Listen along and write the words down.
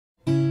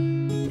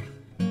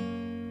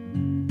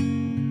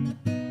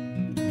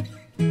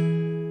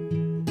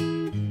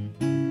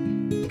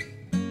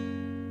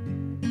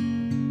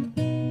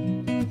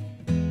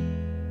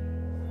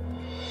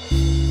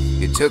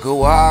took a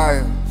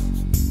while,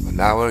 but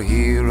now we're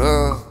here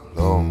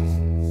alone.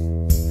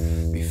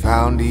 We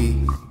found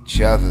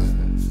each other,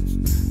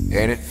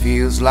 and it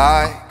feels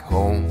like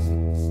home.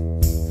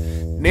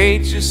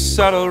 Nature's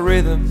subtle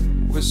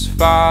rhythm was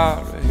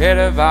far ahead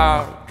of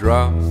our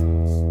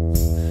drum,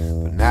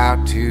 but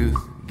now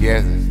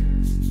together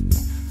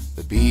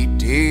the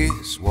beat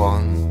is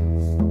one.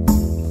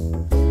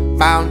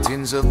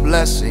 Mountains of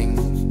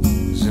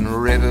blessings and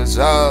rivers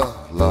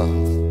of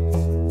love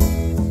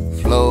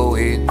flow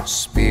in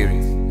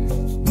spirit,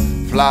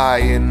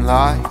 flying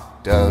like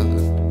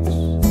doves,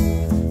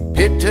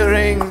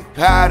 picturing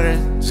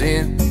patterns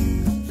in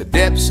the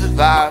depths of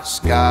our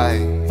sky,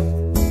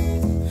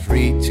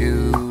 free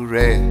to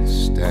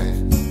rest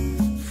and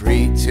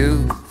free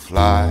to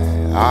fly.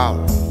 Our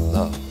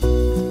love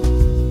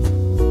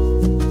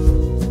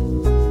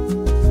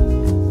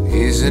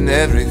isn't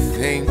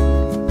everything,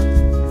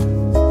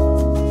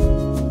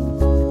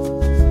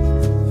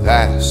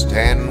 vast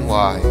and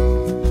wide,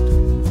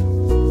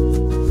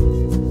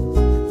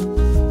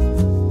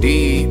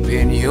 deep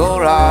in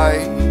your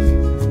eyes,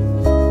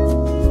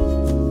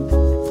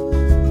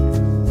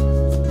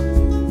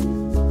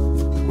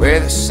 where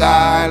the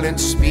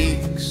silence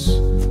speaks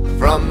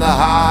from the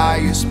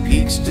highest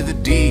peaks to the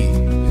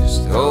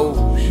deepest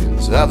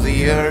oceans of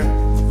the earth.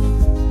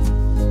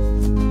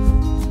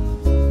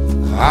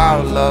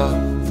 Our love,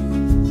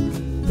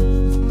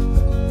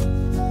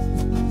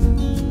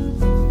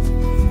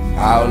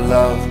 our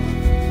love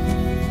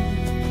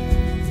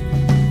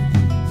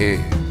is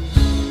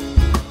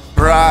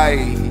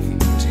bright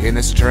in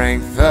the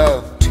strength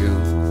of two,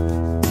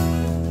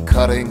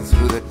 cutting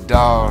through the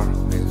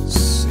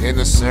darkness in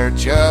the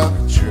search of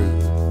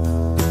truth,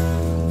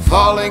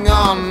 falling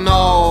on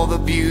all the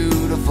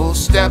beautiful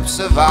steps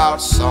of our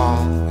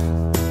song.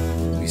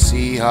 We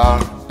see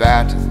our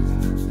battle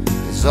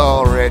is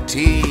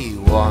already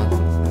won.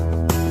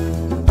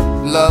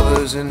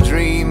 Lovers and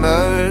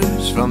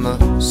dreamers from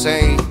the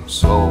same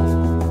soul,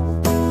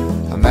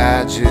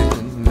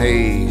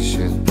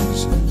 imaginations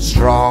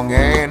strong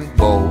and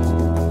bold,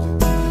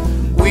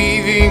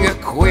 weaving a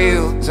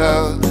quilt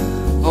of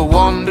a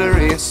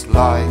wondrous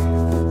life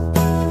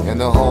in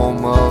the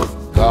home of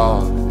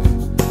God,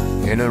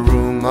 in a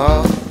room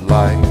of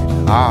light.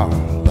 Our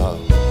love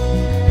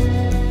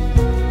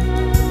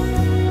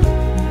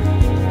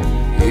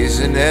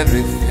isn't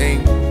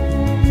everything,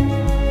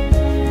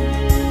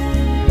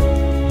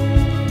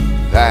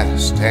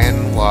 vast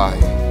and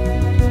wide,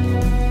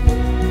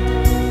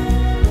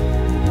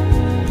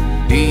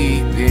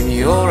 deep in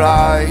your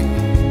eyes,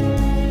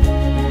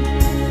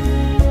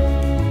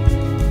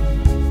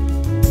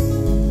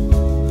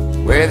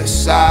 where the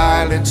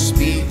silence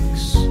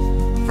speaks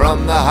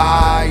from the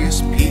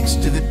highest peaks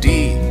to the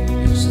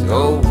deepest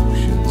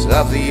oceans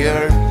of the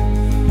earth.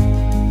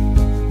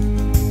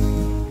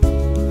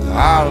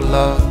 Our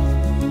love,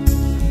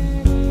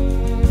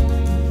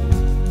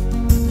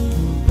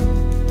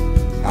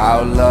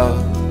 our love